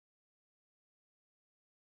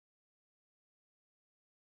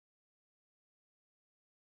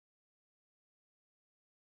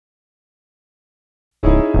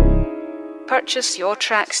Purchase your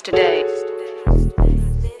tracks today.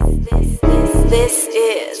 This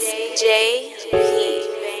is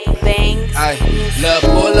JP Bangs. Ay, love,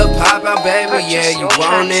 pull up, pop out, baby, yeah, you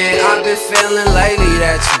want it. I've been feeling lately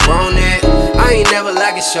that you want it. I ain't never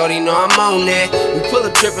like it, shorty, no, I'm on it. We pull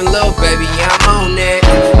up trippin', little baby, yeah, I'm on it.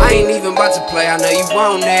 I ain't even about to play, I know you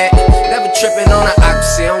want it. Never trippin' on the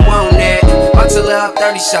opposite, I want it. About to let up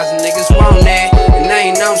 30 shots and niggas want it. And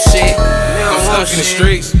they ain't no shit, I'm stuck in the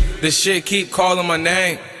streets, this shit keep calling my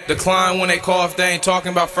name. Decline when they call if they ain't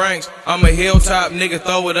talking about Franks. I'm a hilltop nigga,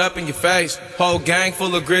 throw it up in your face. Whole gang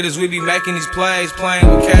full of gritters, we be making these plays, playing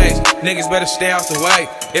with K's. Niggas better stay out the way.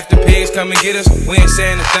 If the pigs come and get us, we ain't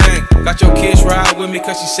saying a thing. Got your kids ride with me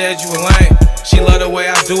cause she said you were lame. She love the way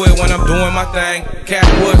I do it when I'm doing my thing.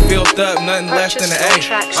 Catwood filled up, nothing less than an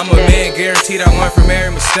A. I'm a man, guaranteed I learn from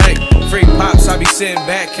every mistake. Free pops, I be sitting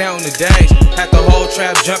back counting the days. Had the whole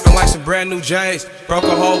trap jumping like some brand new J's. Broke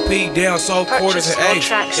a whole P down, sold quarters and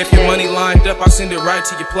eights. If your money lined up, I send it right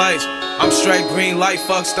to your place. I'm straight green light,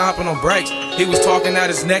 fuck stomping on brakes. He was talking out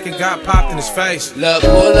his neck and got popped in his face. Look,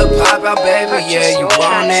 pull up, pop out, baby, yeah, you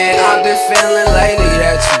want it. I've been feeling lately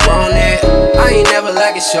that you want it. I ain't never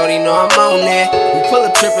like it, shorty, no, I'm on it. We pull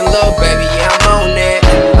up trippin', little baby, yeah, I'm on it.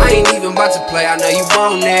 I ain't even about to play, I know you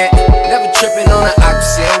want it. Never trippin' on the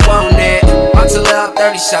opposite, I want it. About to let up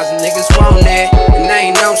 30 shots and niggas want it. And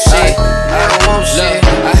they ain't no shit, they don't want shit.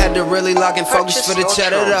 I had to really lock and focus for the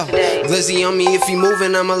cheddar though. Glizzy on me, if he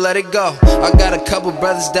moving, I'ma let it go. I got a couple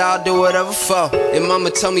brothers that I'll do whatever for. And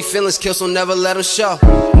mama told me feelings kill, so never let them show.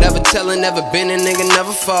 Never tellin', never been a nigga,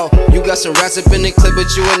 never fall. You got some rats up in the clip, but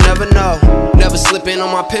you would never know. Never slippin'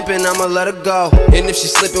 on my pimpin', I'ma let her go. And if she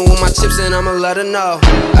slippin' with my chips, then I'ma let her know.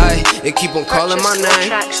 Ay, it keep on calling my name.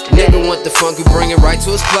 Nigga want the funk, we bring it right to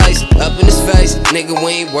his place. Up in his face, nigga,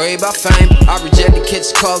 we ain't worried about fame. I reject the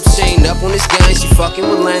kitchen call, she ain't up on this game. She fucking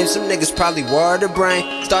with lame, some niggas probably worried her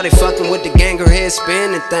brain. Started fucking with the gang, her head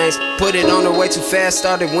spinning things. Put it on her way too fast,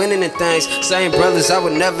 started winning and things. Same brothers, I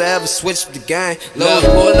would never ever switch the game. Lil'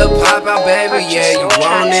 pull up, pop out, baby, yeah, you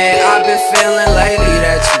want it. I've been feeling lately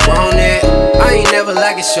that you want it. I ain't never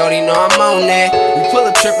like it, shorty, no, I'm on it. We pull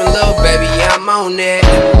up trippin', little baby, yeah, I'm on it.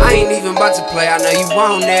 I ain't even about to play, I know you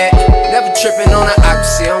want it. Never trippin' on the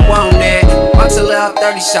opposite, I want it. About to let up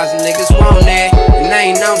 30 shots and niggas want it. And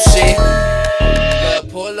they ain't no shit.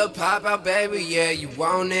 Pull up, pop out, baby, yeah, you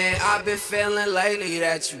want it. I've been feeling lately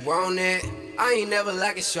that you want it. I ain't never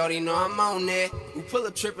like it, shorty, no, I'm on it. We pull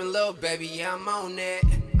up trippin', little baby, yeah, I'm on it.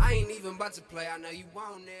 I ain't even about to play, I know you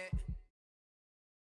want it.